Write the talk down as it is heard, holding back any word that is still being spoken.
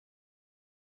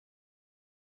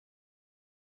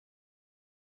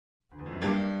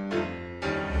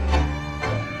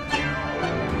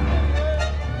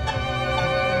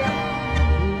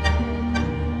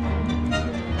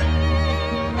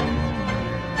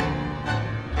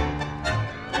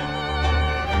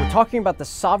talking about the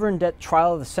sovereign debt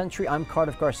trial of the century. I'm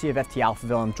Cardiff, Garcia of FT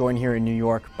Alphaville. I'm joined here in New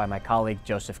York by my colleague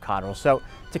Joseph Cotterill. So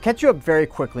to catch you up very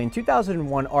quickly, in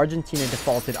 2001, Argentina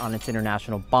defaulted on its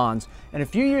international bonds, and a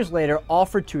few years later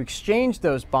offered to exchange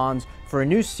those bonds for a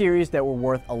new series that were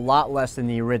worth a lot less than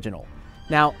the original.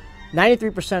 Now,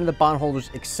 93% of the bondholders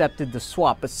accepted the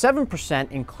swap, but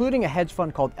 7%, including a hedge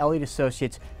fund called Elliott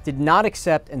Associates, did not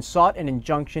accept and sought an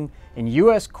injunction in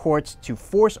U.S. courts to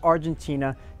force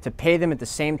Argentina to pay them at the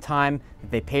same time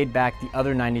that they paid back the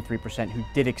other 93% who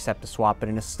did accept the swap. But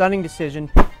in a stunning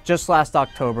decision, just last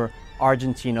October,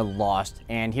 Argentina lost.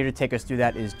 And here to take us through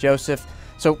that is Joseph.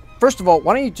 So first of all,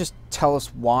 why don't you just tell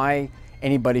us why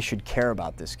anybody should care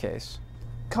about this case?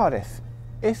 Cardiff,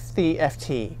 if the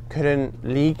FT couldn't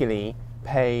legally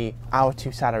pay our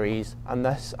two salaries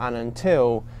unless and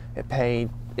until it paid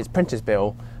its printer's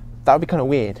bill, that would be kind of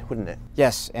weird, wouldn't it?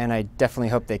 Yes, and I definitely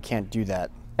hope they can't do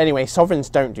that. Anyway, sovereigns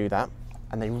don't do that,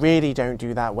 and they really don't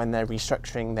do that when they're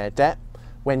restructuring their debt.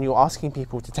 When you're asking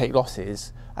people to take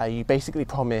losses, you basically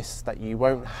promise that you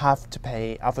won't have to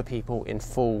pay other people in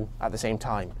full at the same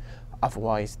time.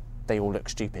 Otherwise, they all look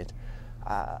stupid.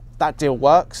 That deal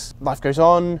works, life goes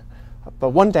on, but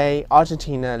one day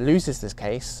Argentina loses this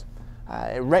case.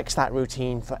 It wrecks that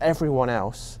routine for everyone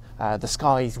else. The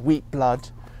skies weep blood.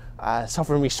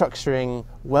 Sovereign restructuring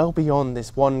well beyond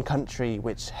this one country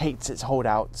which hates its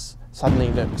holdouts suddenly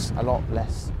looks a lot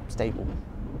less stable.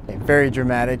 Okay, very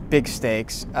dramatic, big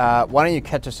stakes. Why don't you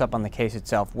catch us up on the case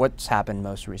itself? What's happened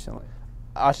most recently?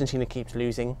 Argentina keeps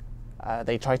losing.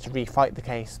 They tried to refight the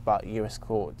case, but US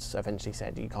courts eventually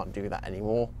said you can't do that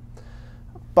anymore.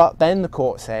 But then the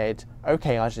court said,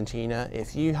 okay, Argentina,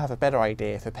 if you have a better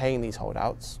idea for paying these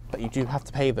holdouts, but you do have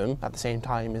to pay them at the same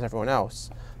time as everyone else,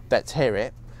 let's hear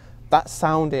it. That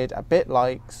sounded a bit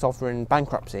like sovereign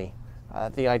bankruptcy,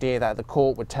 the idea that the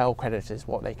court would tell creditors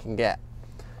what they can get.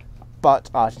 But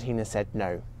Argentina said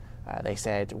no. They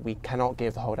said we cannot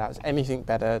give the holdouts anything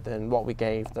better than what we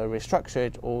gave the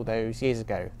restructured all those years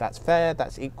ago. That's fair,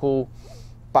 that's equal,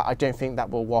 but I don't think that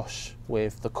will wash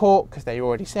with the court because they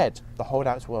already said the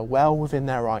holdouts were well within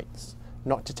their rights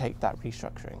not to take that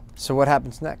restructuring. So what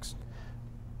happens next?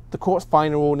 The court's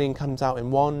final ruling comes out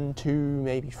in 1, 2,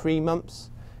 maybe 3 months.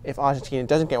 If Argentina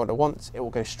doesn't get what it wants, it will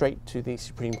go straight to the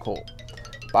Supreme Court.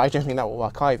 But I don't think that will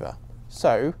work either.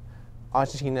 So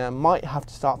Argentina might have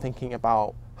to start thinking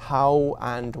about how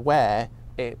and where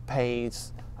it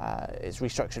pays its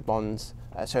restructured bonds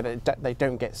so that they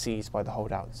don't get seized by the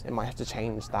holdouts. It might have to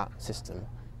change that system.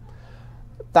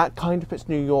 That kind of puts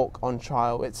New York on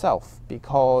trial itself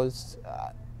because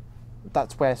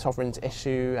that's where sovereigns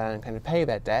issue and kind of pay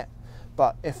their debt.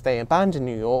 But if they abandon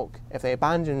New York, if they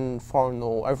abandon foreign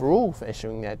law overall for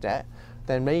issuing their debt,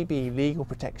 then maybe legal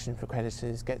protection for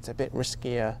creditors gets a bit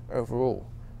riskier overall.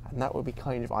 And that would be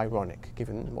kind of ironic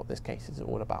given what this case is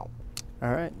all about.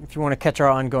 All right, if you want to catch our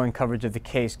ongoing coverage of the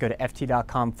case, go to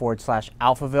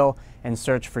ft.com/Alphaville and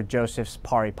search for Joseph's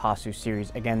Pari Passu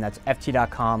series. Again, that's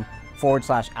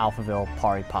ft.com/Alphaville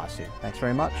Pari Passu. Thanks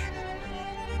very much.